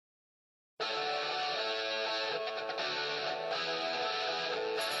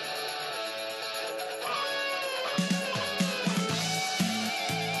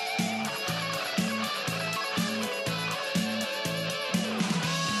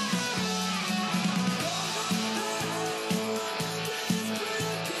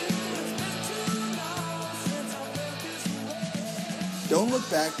Don't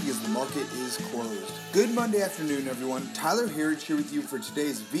look back because the market is closed. Good Monday afternoon, everyone. Tyler Herridge here with you for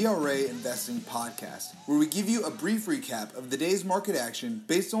today's VRA Investing Podcast, where we give you a brief recap of the day's market action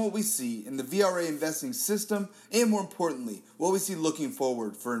based on what we see in the VRA investing system and, more importantly, what we see looking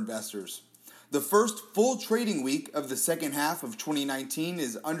forward for investors. The first full trading week of the second half of 2019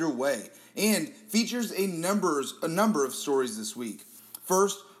 is underway and features a number of stories this week.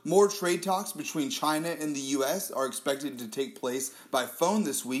 First, more trade talks between China and the U.S. are expected to take place by phone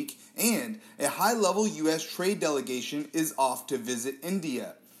this week, and a high-level U.S. trade delegation is off to visit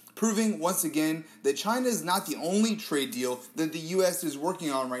India, proving once again that China is not the only trade deal that the U.S. is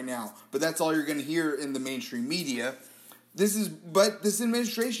working on right now, but that's all you're going to hear in the mainstream media. This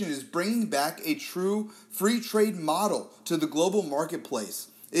administration is bringing back a true free trade model to the global marketplace.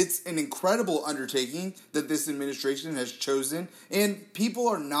 It's an incredible undertaking that this administration has chosen, and people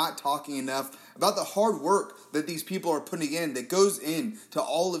are not talking enough about the hard work that these people are putting in that goes into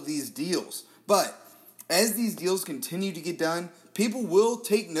all of these deals. But as these deals continue to get done, people will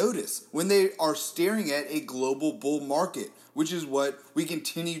take notice when they are staring at a global bull market, which is what we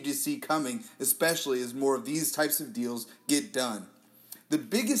continue to see coming, especially as more of these types of deals get done. The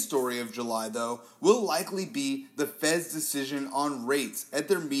biggest story of July, though, will likely be the Fed's decision on rates at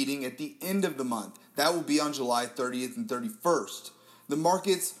their meeting at the end of the month. That will be on July 30th and 31st. The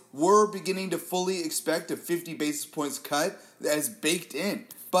markets were beginning to fully expect a 50 basis points cut as baked in.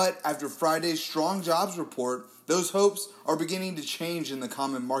 But after Friday's strong jobs report, those hopes are beginning to change in the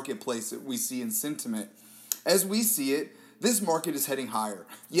common marketplace that we see in sentiment. As we see it, this market is heading higher.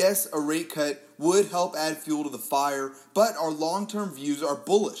 Yes, a rate cut would help add fuel to the fire, but our long-term views are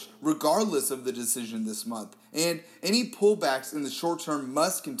bullish, regardless of the decision this month, and any pullbacks in the short term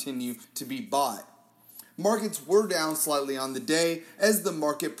must continue to be bought. Markets were down slightly on the day as the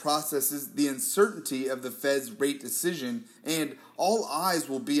market processes the uncertainty of the Fed's rate decision, and all eyes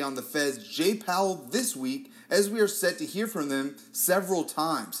will be on the Fed's Jay Powell this week as we are set to hear from them several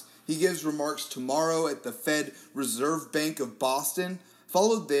times. He gives remarks tomorrow at the Fed Reserve Bank of Boston,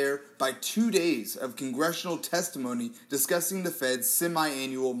 followed there by 2 days of congressional testimony discussing the Fed's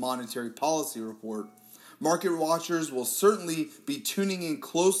semi-annual monetary policy report. Market watchers will certainly be tuning in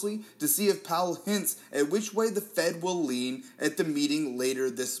closely to see if Powell hints at which way the Fed will lean at the meeting later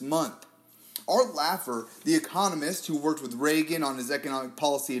this month. Art Laffer, the economist who worked with Reagan on his economic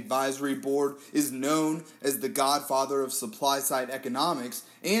policy advisory board, is known as the godfather of supply-side economics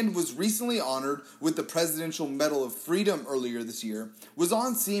and was recently honored with the Presidential Medal of Freedom earlier this year, was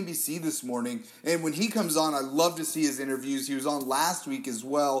on CNBC this morning, and when he comes on, I love to see his interviews. He was on last week as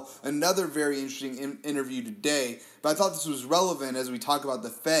well, another very interesting interview today, but I thought this was relevant as we talk about the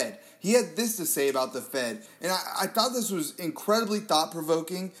Fed. He had this to say about the Fed, and I thought this was incredibly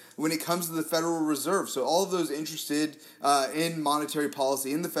thought-provoking when it comes to the Federal Reserve. So all of those interested in monetary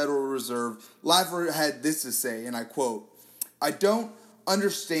policy in the Federal Reserve, Laffer had this to say, and I quote, "I don't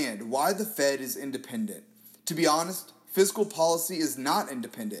understand why the Fed is independent. To be honest, fiscal policy is not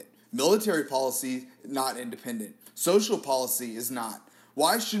independent. Military policy, not independent. Social policy is not.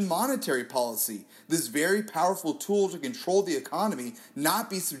 Why should monetary policy, this very powerful tool to control the economy, not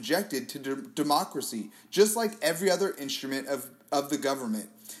be subjected to democracy, just like every other instrument of the government?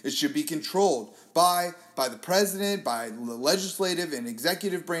 It should be controlled by the president, by the legislative and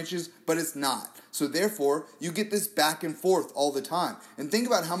executive branches, but it's not. So therefore, you get this back and forth all the time. And think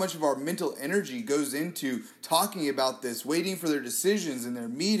about how much of our mental energy goes into talking about this, waiting for their decisions and their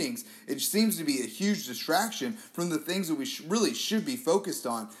meetings. It seems to be a huge distraction from the things that we really should be focused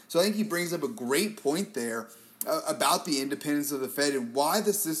on. So I think he brings up a great point there about the independence of the Fed and why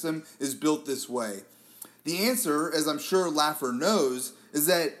the system is built this way. The answer, as I'm sure Laffer knows, is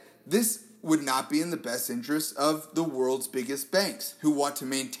that this would not be in the best interest of the world's biggest banks, who want to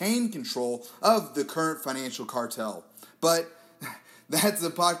maintain control of the current financial cartel. But that's a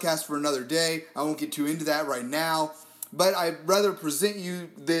podcast for another day. I won't get too into that right now. But I'd rather present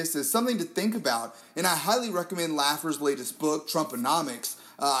you this as something to think about, and I highly recommend Laffer's latest book, Trumponomics.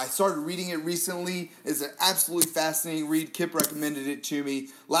 I started reading it recently. It's an absolutely fascinating read. Kip recommended it to me.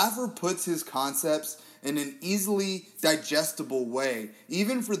 Laffer puts his concepts in an easily digestible way.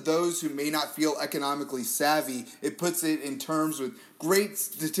 Even for those who may not feel economically savvy, it puts it in terms with great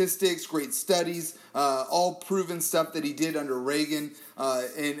statistics, great studies, all proven stuff that he did under Reagan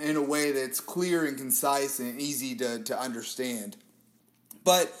in a way that's clear and concise and easy to understand.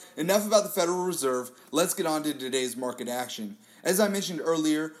 But enough about the Federal Reserve. Let's get on to today's market action. As I mentioned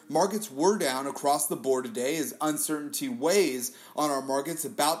earlier, markets were down across the board today as uncertainty weighs on our markets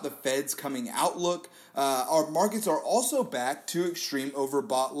about the Fed's coming outlook. Our markets are also back to extreme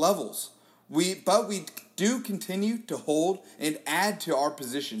overbought levels. We do continue to hold and add to our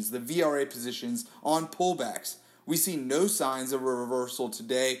positions, the VRA positions, on pullbacks. We see no signs of a reversal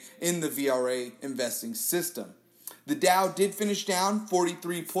today in the VRA investing system. The Dow did finish down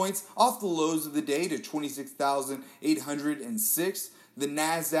 43 points off the lows of the day to 26,806. The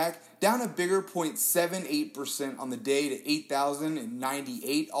NASDAQ down a bigger 0.78% on the day to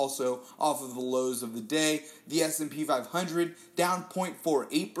 8,098, also off of the lows of the day. The S&P 500 down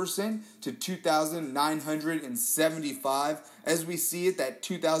 0.48% to 2,975. As we see it, that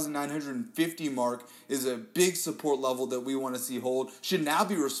 2,950 mark is a big support level that we want to see hold. Should now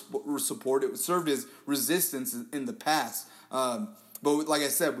be support. It served as resistance in the past. But like I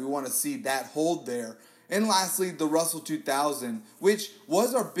said, we want to see that hold there. And lastly, the Russell 2000, which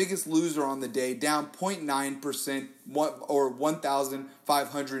was our biggest loser on the day, down 0.9%, or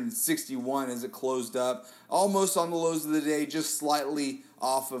 1,561 as it closed up. Almost on the lows of the day, just slightly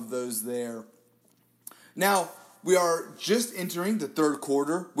off of those there. Now, we are just entering the third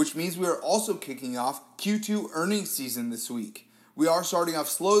quarter, which means we are also kicking off Q2 earnings season this week. We are starting off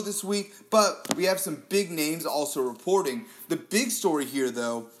slow this week, but we have some big names also reporting. The big story here,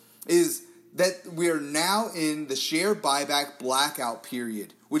 though, is that we are now in the share buyback blackout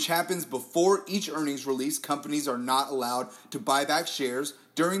period, which happens before each earnings release. Companies are not allowed to buy back shares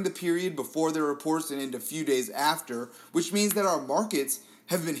during the period before their reports and a few days after, which means that our markets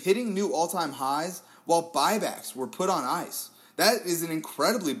have been hitting new all-time highs while buybacks were put on ice. That is an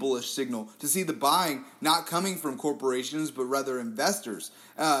incredibly bullish signal to see the buying not coming from corporations, but rather investors.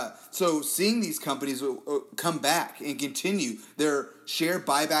 So seeing these companies come back and continue their share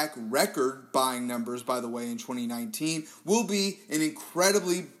buyback record buying numbers, by the way, in 2019, will be an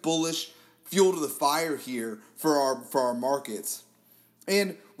incredibly bullish fuel to the fire here for our markets.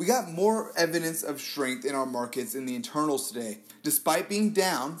 And we got more evidence of strength in our markets in the internals today. Despite being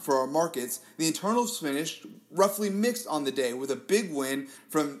down for our markets, the internals finished roughly mixed on the day, with a big win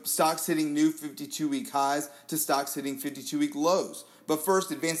from stocks hitting new 52-week highs to stocks hitting 52-week lows. But first,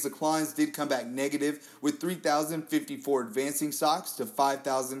 advanced declines did come back negative, with 3,054 advancing stocks to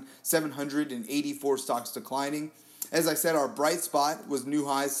 5,784 stocks declining. As I said, our bright spot was new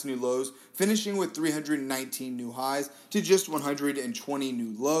highs to new lows, finishing with 319 new highs to just 120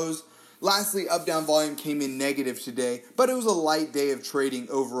 new lows. Lastly, up-down volume came in negative today, but it was a light day of trading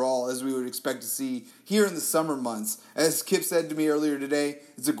overall, as we would expect to see here in the summer months. As Kip said to me earlier today,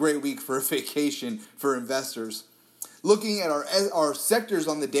 it's a great week for a vacation for investors. Looking at our sectors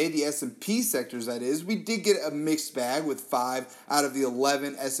on the day, the S&P sectors that is, we did get a mixed bag with 5 out of the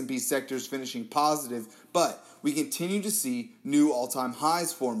 11 S&P sectors finishing positive, but we continue to see new all-time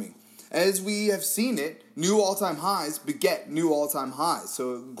highs forming. As we have seen it, new all-time highs beget new all-time highs.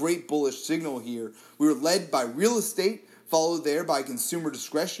 So a great bullish signal here. We were led by real estate, followed there by consumer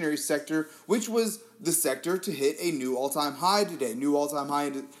discretionary sector, which was the sector to hit a new all-time high today. New all-time high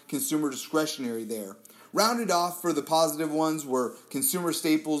in consumer discretionary there. Rounded off for the positive ones were consumer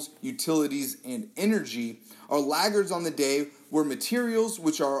staples, utilities, and energy. Our laggards on the day were materials,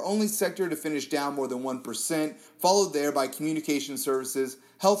 which are our only sector to finish down more than 1%, followed there by communication services,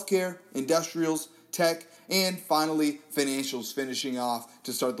 healthcare, industrials, tech, and finally financials finishing off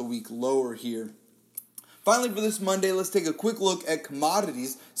to start the week lower here. Finally, for this Monday, let's take a quick look at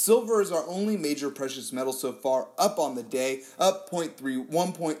commodities. Silver is our only major precious metal so far, up on the day, up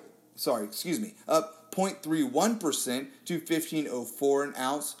 0.31% to $15.04 an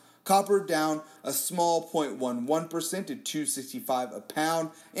ounce. Copper down a small 0.11% to $2.65 a pound.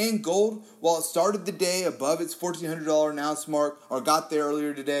 And gold, while it started the day above its $1,400 an ounce mark, or got there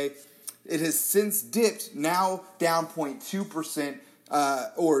earlier today, it has since dipped, now down 0.2%,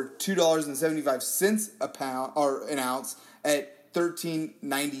 or $2.75 a pound or an ounce at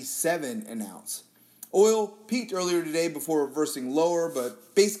 $13.97 an ounce. Oil peaked earlier today before reversing lower,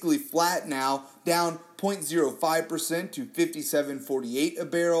 but basically flat now, down 0.05% to $57.48 a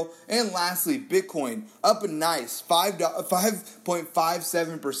barrel. And lastly, Bitcoin up a nice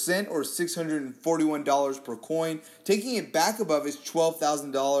 5.57% or $641 per coin, taking it back above its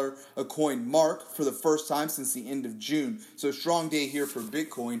 $12,000 a coin mark for the first time since the end of June. So strong day here for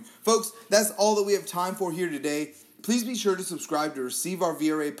Bitcoin. Folks, that's all that we have time for here today. Please be sure to subscribe to receive our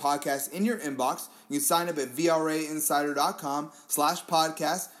VRA podcast in your inbox. You can sign up at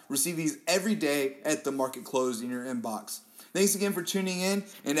VRAinsider.com/podcast. Receive these every day at the market close in your inbox. Thanks again for tuning in,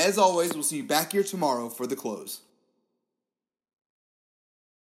 and as always, we'll see you back here tomorrow for the close.